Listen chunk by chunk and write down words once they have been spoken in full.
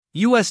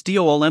U.S.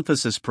 DOL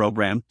emphasis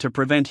program to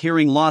prevent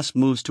hearing loss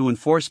moves to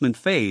enforcement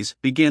phase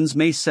begins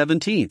May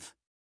 17.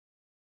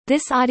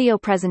 This audio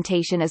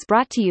presentation is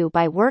brought to you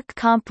by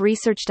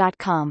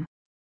WorkCompResearch.com.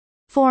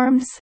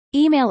 Forms,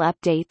 email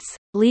updates,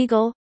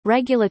 legal,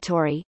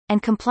 regulatory,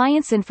 and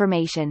compliance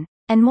information,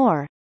 and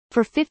more,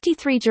 for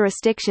 53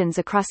 jurisdictions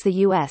across the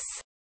U.S.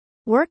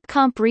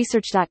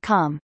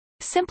 WorkCompResearch.com,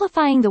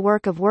 simplifying the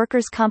work of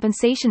workers'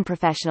 compensation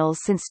professionals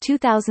since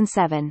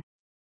 2007.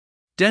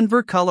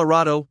 Denver,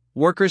 Colorado,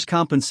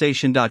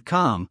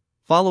 WorkersCompensation.com.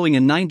 Following a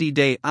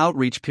 90-day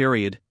outreach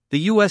period, the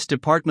U.S.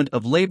 Department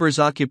of Labor's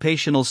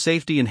Occupational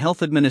Safety and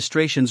Health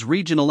Administration's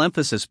Regional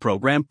Emphasis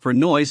Program for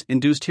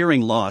Noise-Induced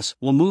Hearing Loss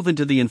will move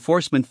into the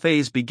enforcement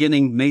phase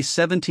beginning May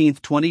 17,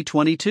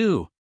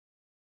 2022.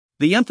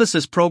 The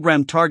Emphasis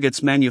Program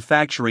targets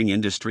manufacturing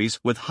industries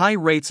with high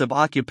rates of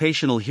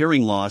occupational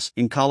hearing loss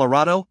in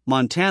Colorado,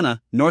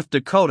 Montana, North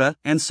Dakota,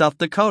 and South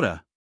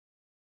Dakota.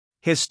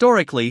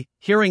 Historically,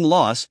 hearing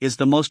loss is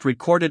the most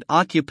recorded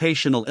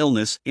occupational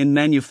illness in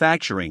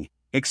manufacturing,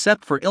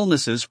 except for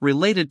illnesses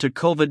related to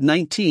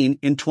COVID-19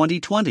 in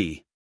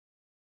 2020.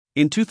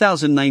 In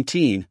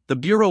 2019, the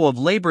Bureau of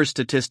Labor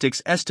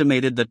Statistics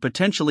estimated that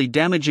potentially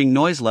damaging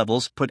noise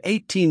levels put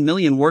 18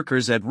 million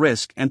workers at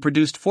risk and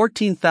produced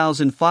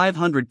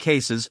 14,500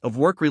 cases of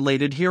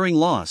work-related hearing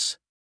loss.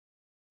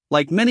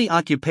 Like many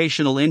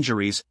occupational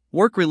injuries,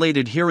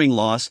 work-related hearing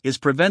loss is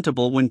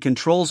preventable when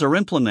controls are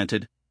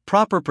implemented,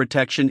 proper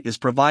protection is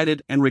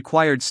provided, and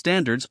required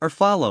standards are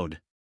followed.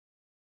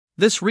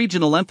 This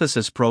regional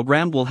emphasis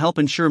program will help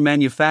ensure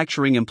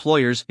manufacturing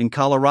employers in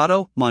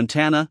Colorado,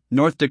 Montana,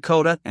 North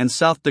Dakota, and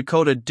South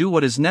Dakota do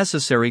what is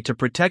necessary to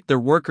protect their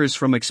workers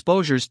from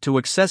exposures to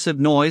excessive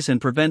noise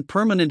and prevent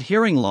permanent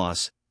hearing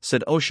loss,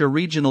 said OSHA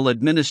Regional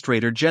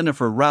Administrator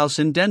Jennifer Rouse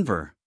in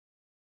Denver.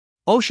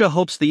 OSHA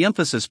hopes the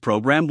emphasis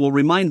program will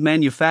remind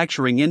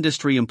manufacturing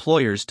industry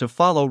employers to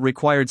follow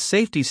required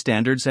safety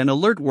standards and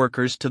alert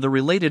workers to the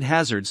related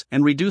hazards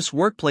and reduce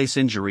workplace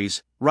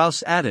injuries,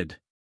 Rouse added.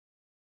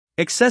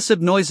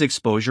 Excessive noise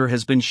exposure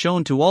has been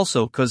shown to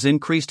also cause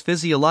increased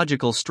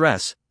physiological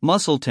stress,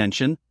 muscle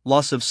tension,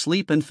 loss of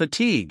sleep, and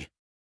fatigue.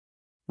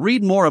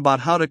 Read more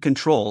about how to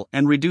control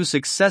and reduce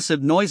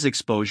excessive noise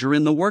exposure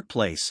in the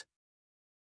workplace.